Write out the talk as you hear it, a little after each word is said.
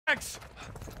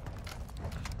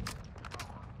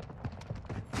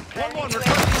1-1,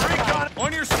 requesting recon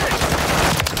on your 6.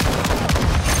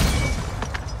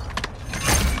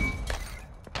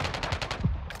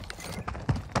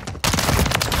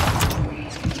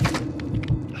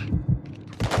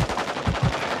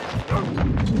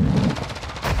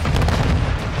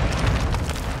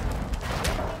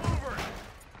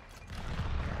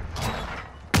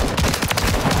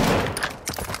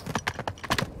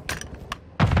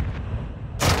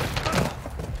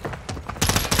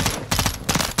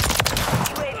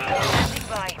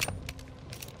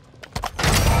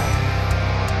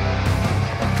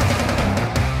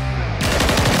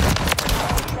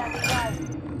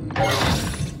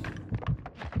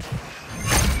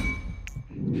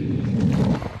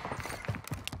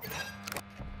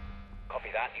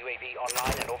 UAV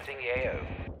online and orbiting the AO.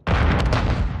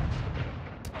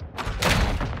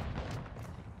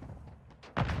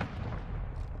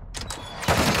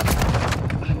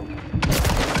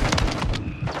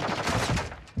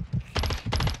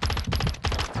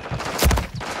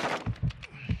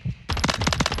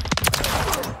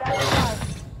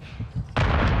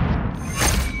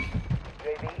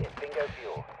 UAV is bingo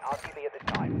fuel. RTB at this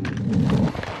time.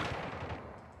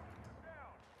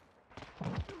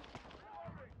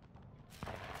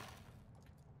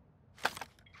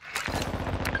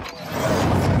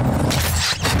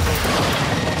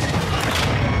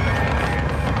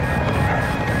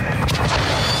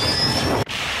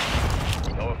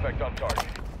 On target.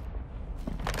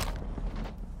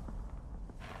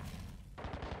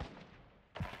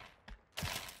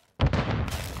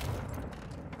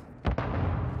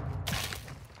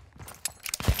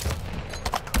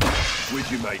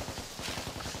 With you, mate.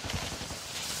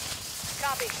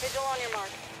 Copy. Vigil on your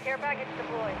mark. Care package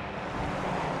deployed.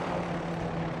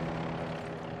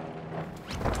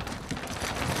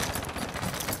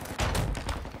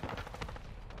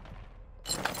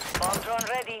 Bomb drone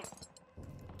ready.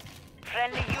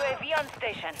 Friendly UAV on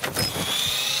station.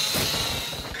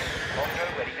 Bomb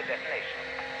drone ready for detonation.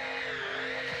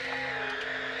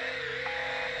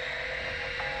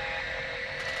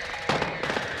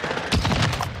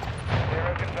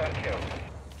 Zero confirmed kill.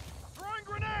 Throwing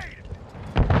grenade!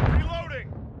 Reloading!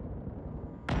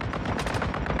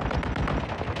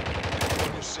 On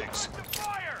your 6.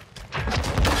 Fire!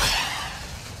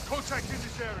 Contact in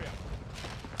this area.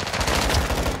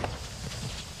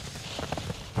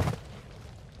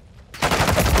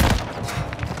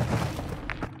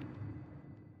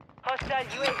 Hostile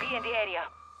UAV in the area.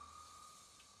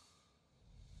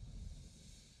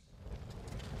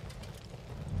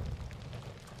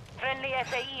 Friendly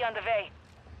SAE on the way.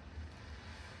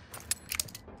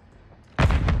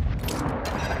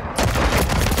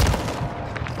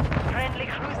 Friendly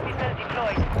cruise missile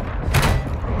deployed.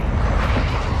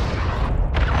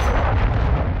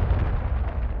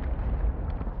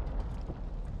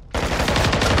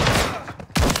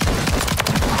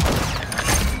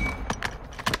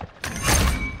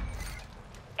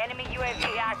 Enemy UAV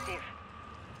active.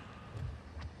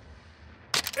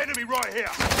 Enemy right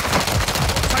here.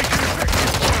 Taking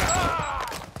effective fire.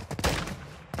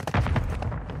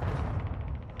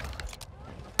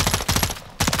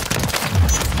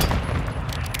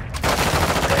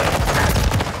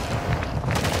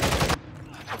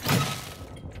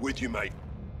 With you, mate.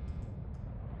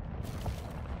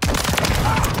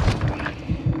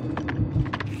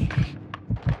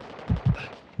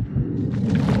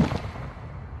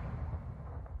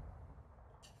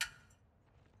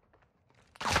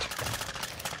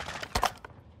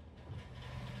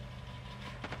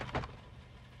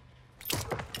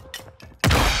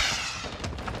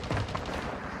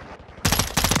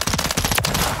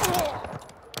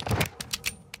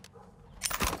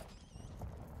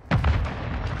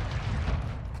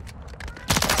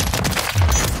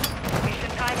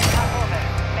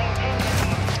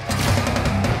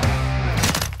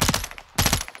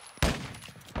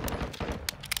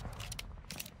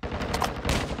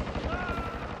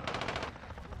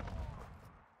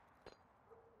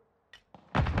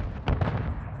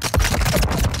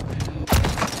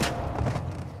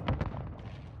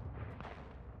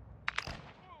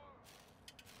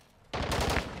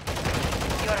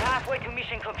 You're halfway to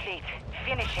mission complete.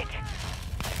 Finish it.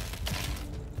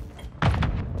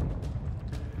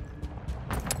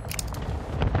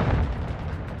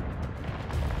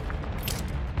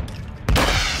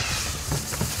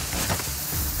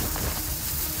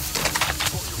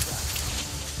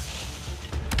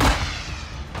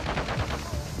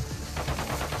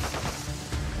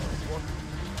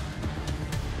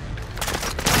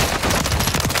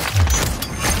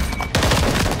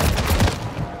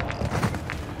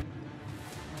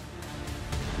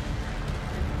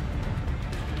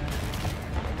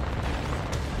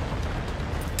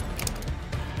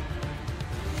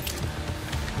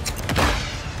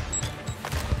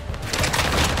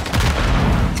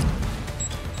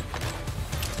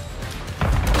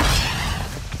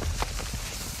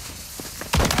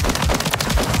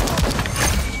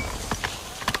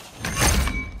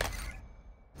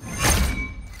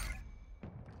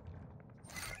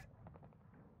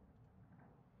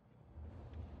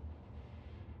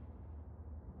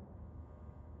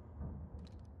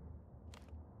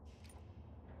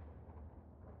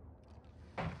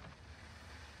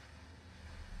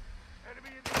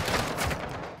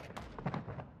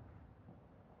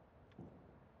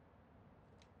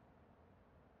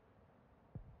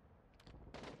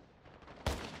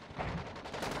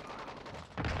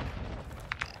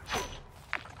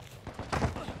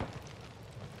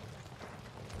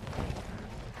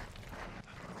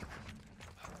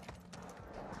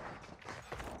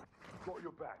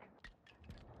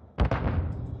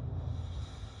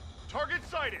 Target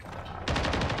sighted.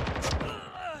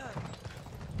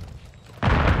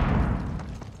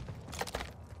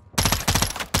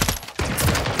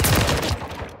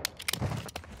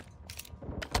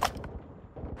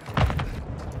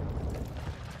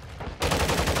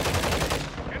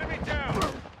 Enemy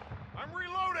down. I'm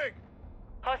reloading.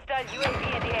 Hostile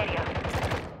UAV in the area.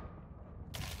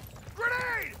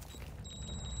 Grenade!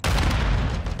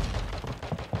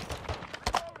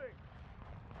 Reloading.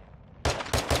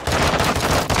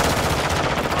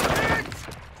 Hit!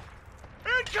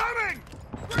 Incoming!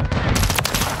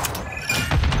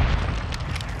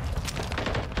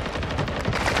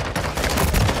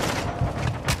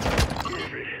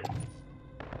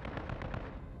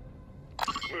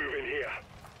 Moving here.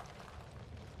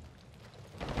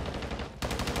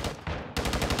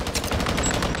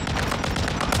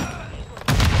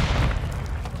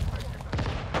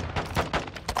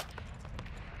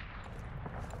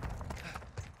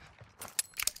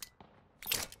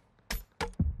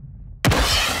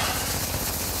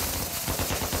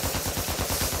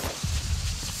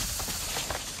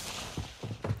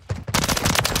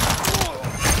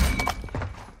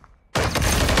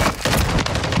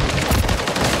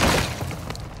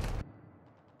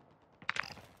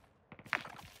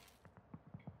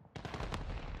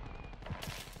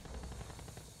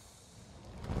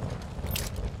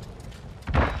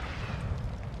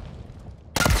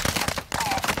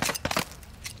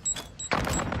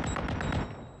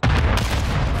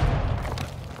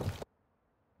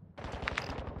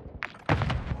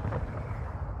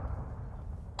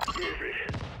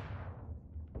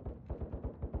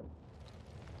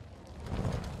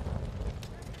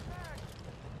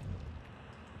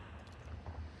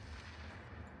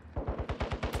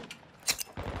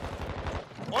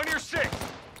 On your six.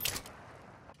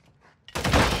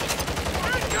 Incoming!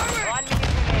 1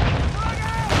 minute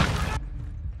remaining.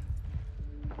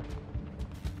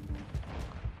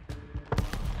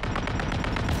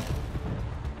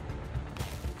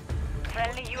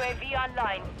 Friendly UAV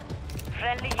online.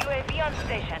 Friendly UAV on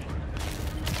station.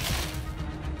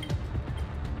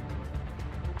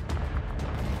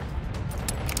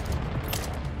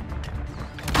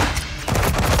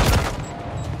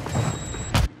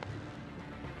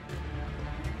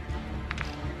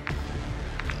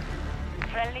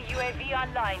 Friendly UAV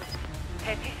online.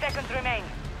 30 seconds remain.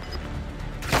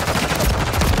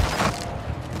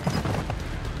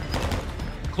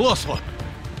 Close one.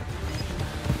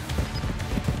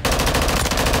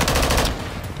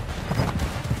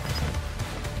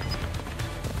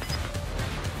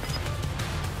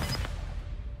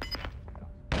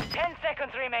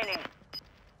 Remaining.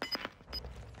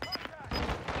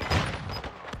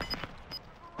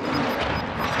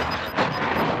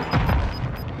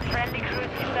 Friendly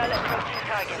cruise missile approaching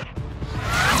target.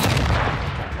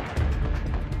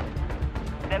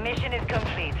 The mission is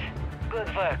complete.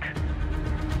 Good work.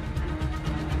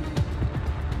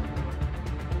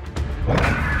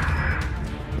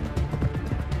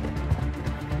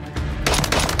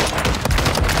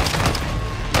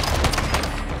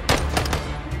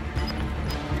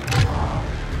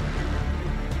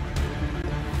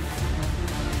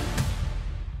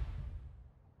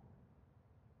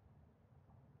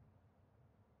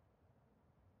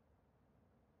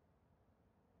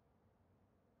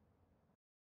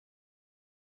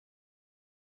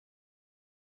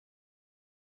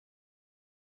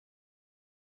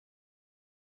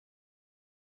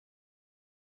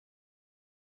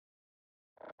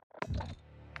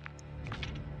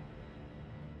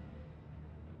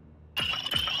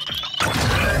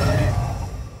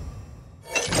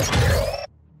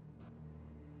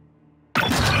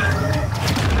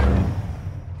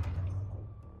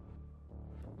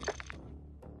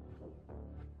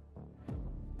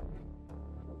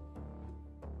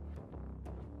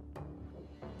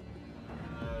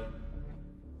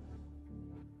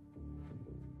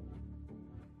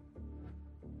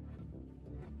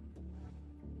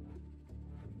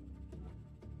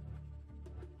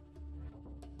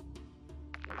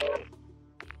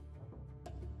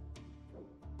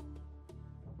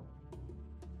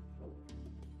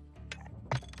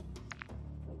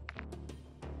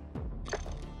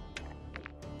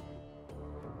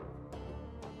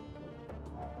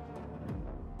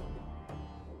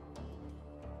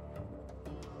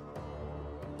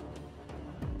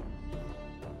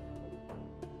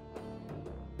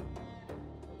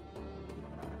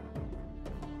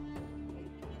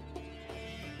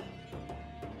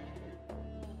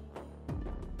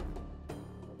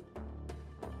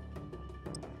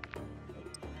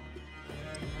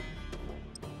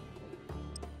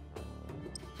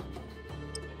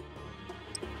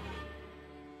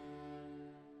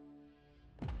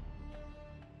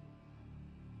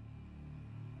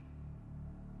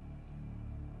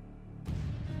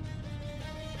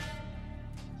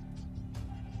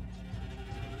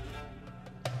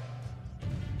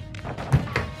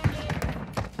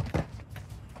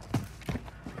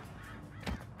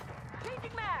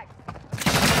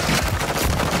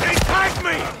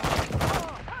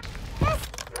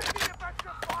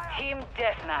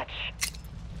 match.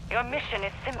 Your mission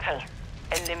is simple.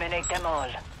 Eliminate them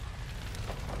all.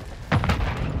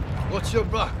 What's your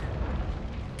back?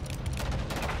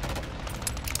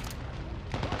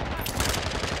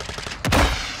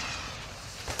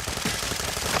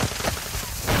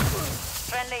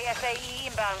 Friendly SAE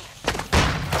inbound.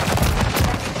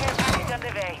 Care package on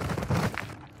the way.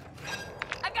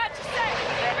 I got you set!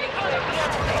 Friendly UAV on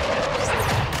the way.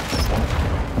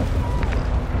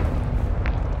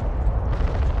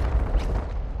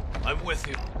 I'm with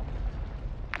you.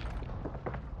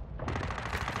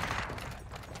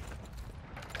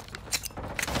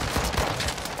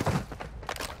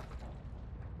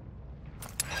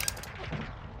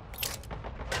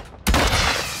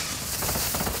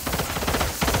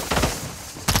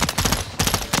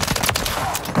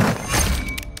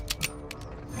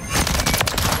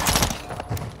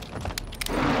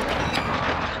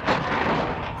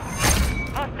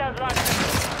 Hostiles launching.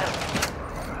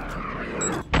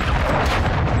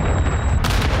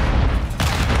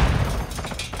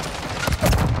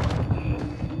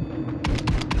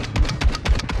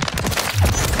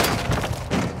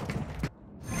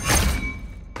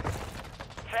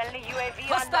 Friendly UAV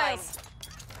online. Hostiles!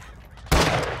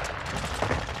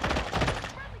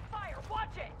 Friendly fire,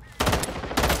 watch it!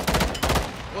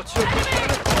 What's your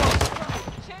Enemy!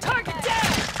 Target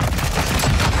down!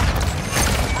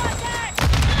 Contact!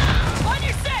 On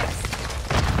your six!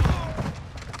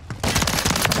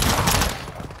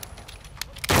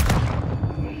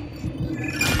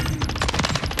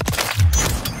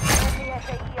 Friendly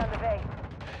SAE on the way.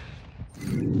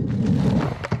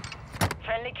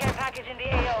 Friendly care package in the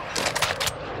AO.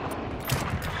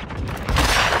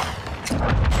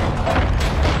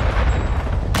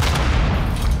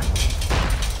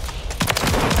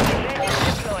 Ready to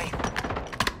deploy.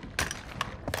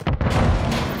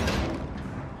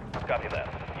 Copy that.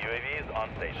 UAV is on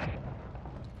station.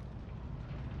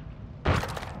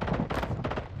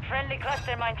 Friendly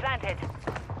cluster mine planted.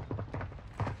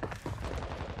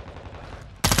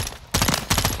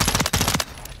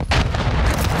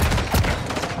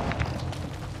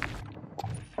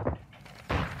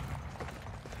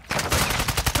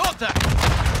 contact?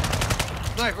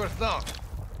 Sniper's down.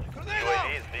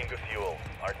 UAV is being refueled.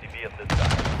 RTB at this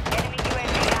time. Enemy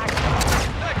UAV active.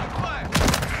 Taking fire.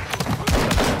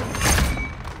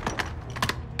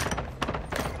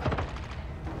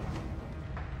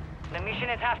 The mission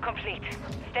is half complete.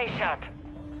 Stay sharp.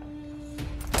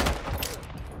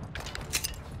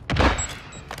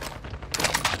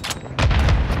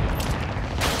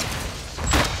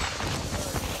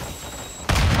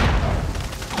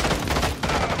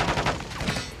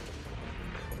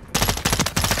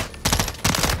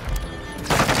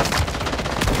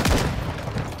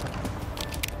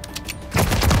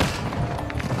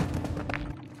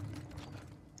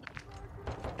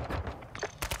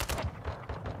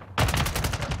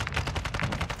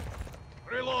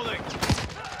 Reloading.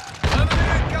 Enemy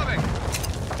incoming.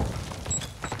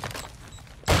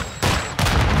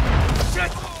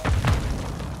 Shit!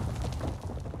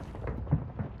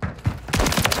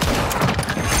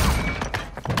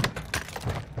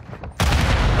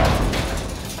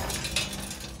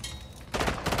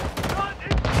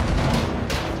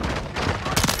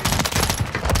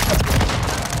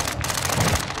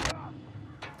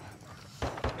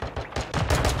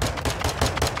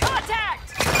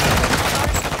 Contact!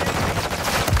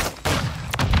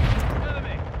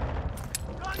 Enemy.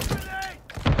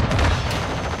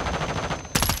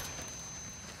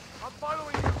 I'm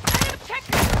following you. Enemy check!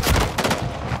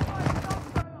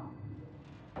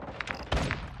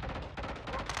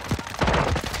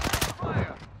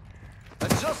 Fire. I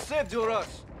just saved your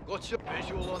ass. Got your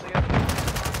visual on the enemy.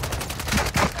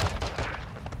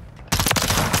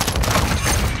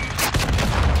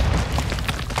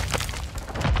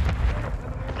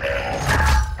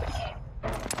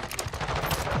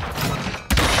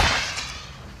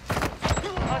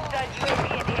 Hostile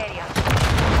UAV in the area.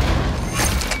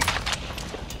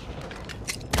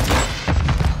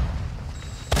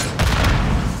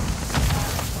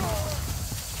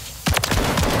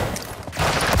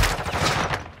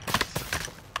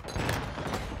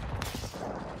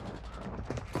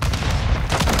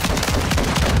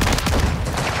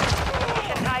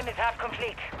 Mission time is half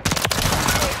complete.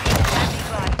 Standing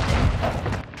by.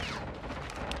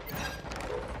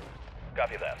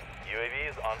 Copy that. UAV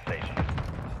is on station.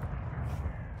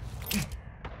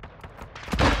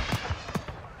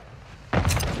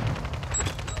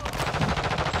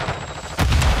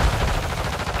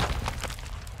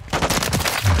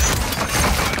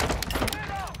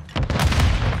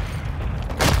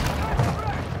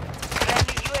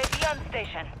 Friendly UAV on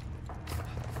station.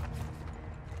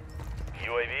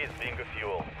 UAV is bingo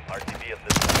fuel. RTB at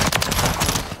this time.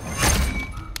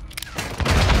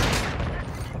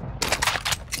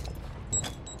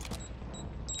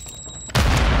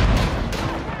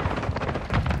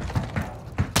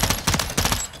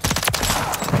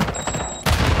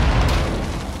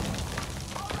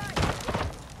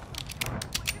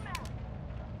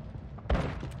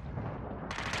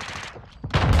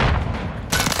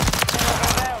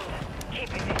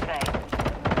 Keep it this way.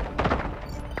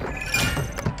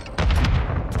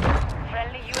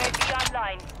 Friendly UAV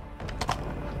online.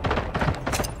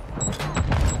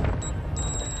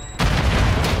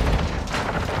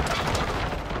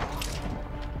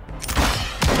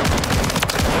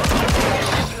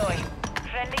 Deploy.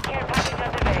 Friendly care package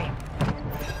underway.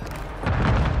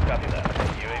 Copy that.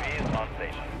 UAV is on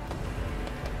station.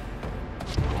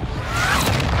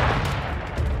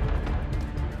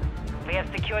 We have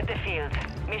secured the field.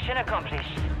 Mission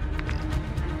accomplished.